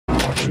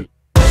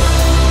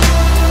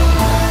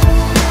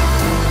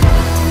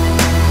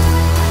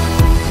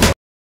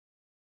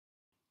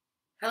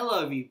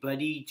Hello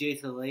everybody,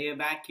 Jason Leia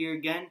back here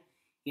again,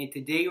 and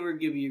today we're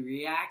going to be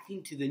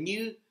reacting to the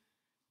new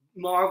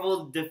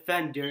Marvel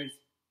Defenders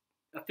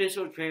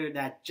official trailer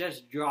that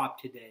just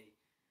dropped today.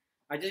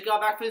 I just got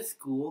back from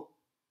school.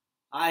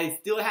 I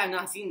still have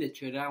not seen the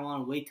trailer. I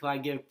want to wait till I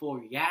get a full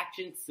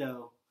reaction,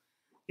 so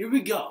here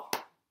we go.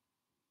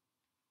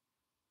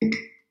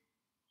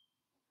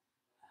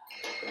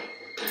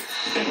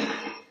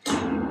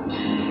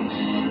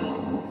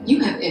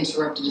 You have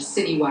interrupted a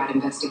citywide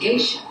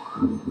investigation.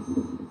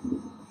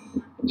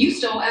 You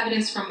stole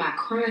evidence from my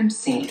crime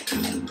scene.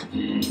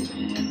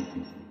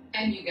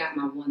 And you got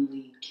my one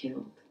lead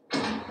killed.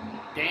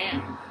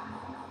 Damn.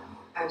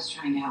 I was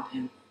trying to help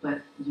him,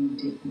 but you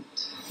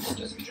didn't.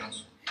 Jessica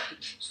Jones,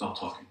 stop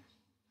talking.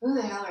 Who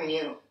the hell are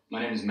you?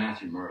 My name is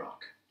Matthew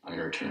Murdock. I'm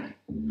your attorney.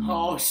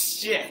 Oh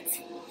shit.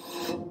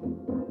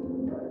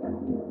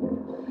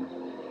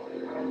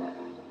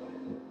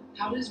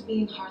 How does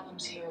being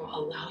Harlem's hero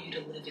allow you to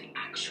live an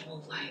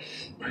actual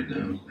life? Right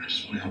now, I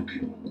just want to help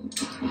people.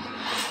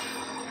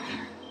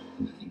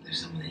 I think there's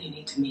someone that you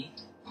need to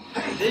meet.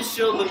 This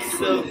show looks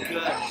so good.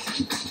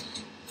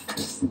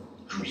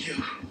 Who are you?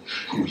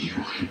 Who are you?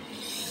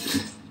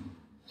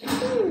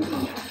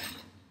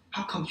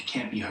 How come you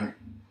can't be hurt?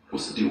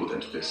 What's the deal with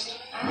that fist?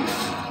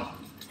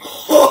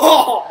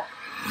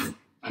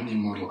 I'm the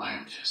immortal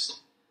Iron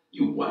Fist.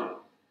 You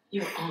what?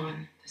 You're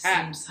on the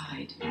same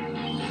side.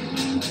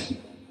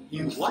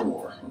 You what?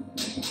 For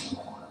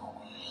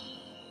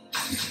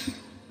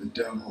the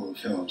devil of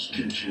Hell's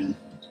Kitchen.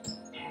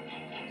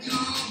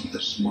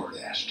 The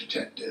smart-ass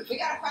detective. We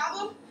got a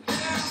problem?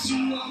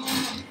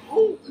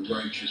 The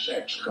righteous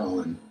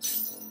ex-Colin.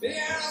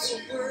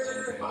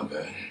 My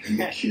bad. And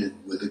the kid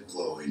with a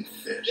glowing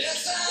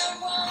fist.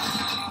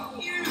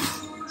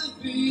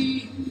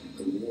 The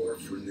war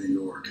for New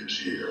York is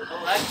here.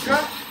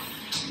 Elektra?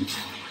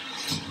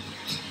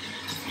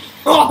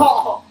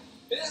 Oh!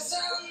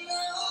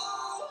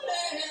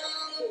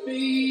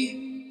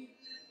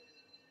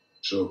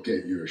 So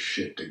get your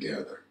shit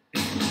together.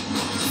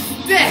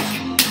 Dick!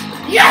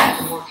 Yes!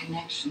 The more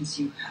connections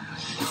you have,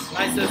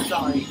 I'm so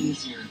sorry. the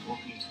easier it will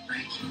be to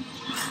break you.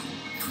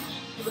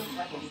 You look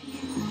like an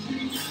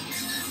idiot.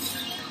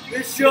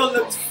 This show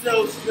looks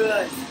so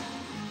good.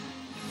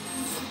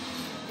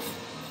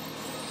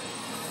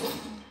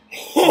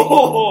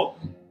 Oh!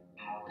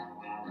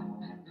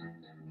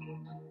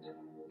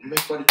 You make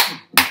fun of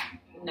me.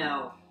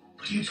 No.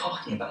 What are you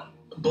talking about?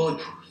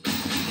 Bulletproof.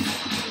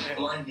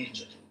 Blind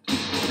ninja.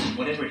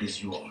 Whatever it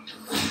is you are.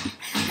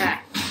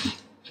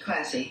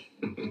 Classy.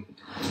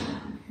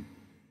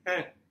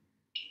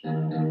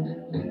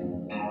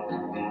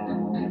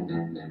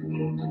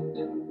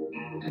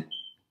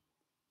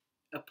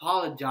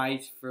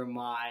 Apologize for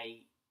my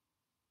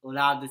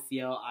loudest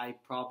yell I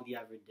probably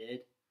ever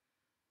did.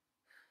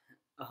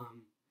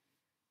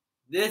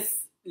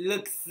 This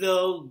looks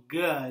so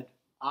good.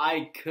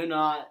 I could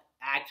not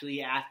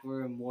actually ask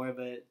for more of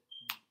a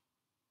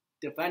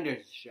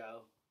Defenders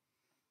show.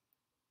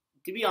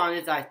 To be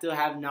honest, I still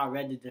have not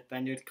read the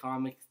Defenders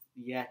comics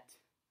yet.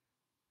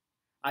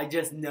 I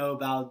just know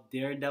about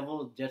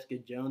Daredevil, Jessica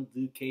Jones,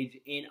 Luke Cage,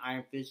 and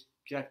Iron Fist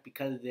just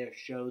because of their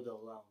shows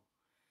alone.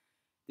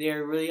 They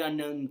are really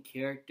unknown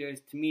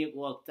characters to me,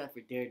 well, except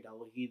for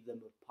Daredevil. He's the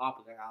most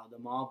popular out of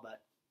them all,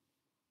 but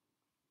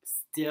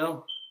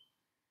still,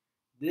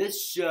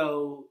 this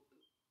show,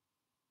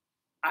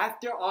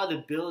 after all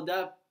the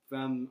build-up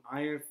from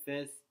Iron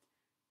Fist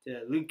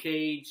to Luke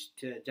Cage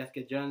to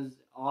Jessica Jones,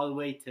 all the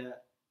way to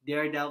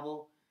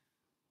Daredevil,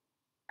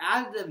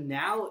 as of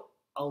now,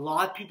 a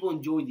lot of people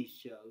enjoy these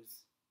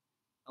shows.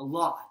 A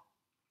lot.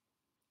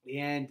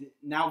 And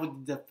now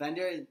with the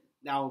Defender,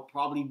 that will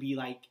probably be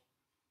like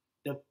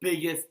the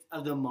biggest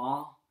of them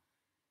all.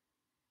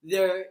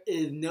 There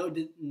is no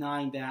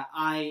denying that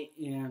I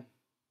am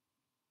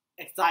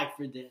excited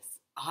for this.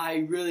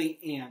 I really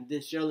am.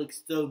 This show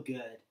looks so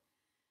good.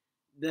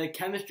 The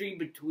chemistry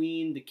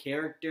between the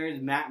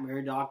characters, Matt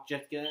Murdock,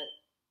 Jessica,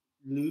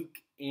 Luke,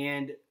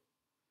 and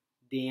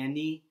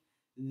Danny,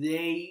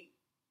 they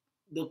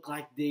look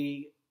like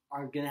they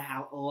are going to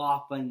have a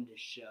lot of fun in this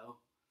show.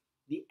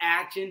 The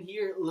action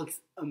here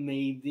looks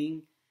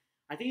amazing.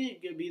 I think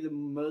it's going to be the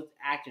most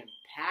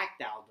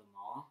action-packed out of them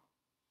all.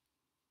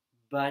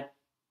 But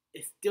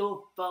it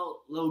still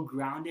felt low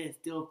grounded. It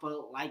still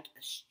felt like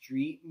a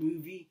street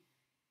movie.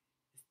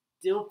 It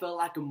still felt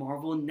like a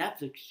Marvel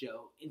Netflix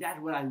show. And that's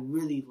what I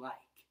really like.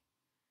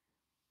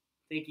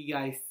 Thank you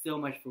guys so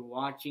much for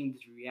watching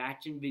this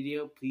reaction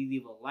video. Please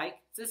leave a like,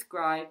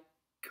 subscribe,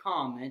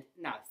 comment,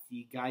 and I'll see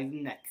you guys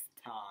next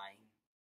time.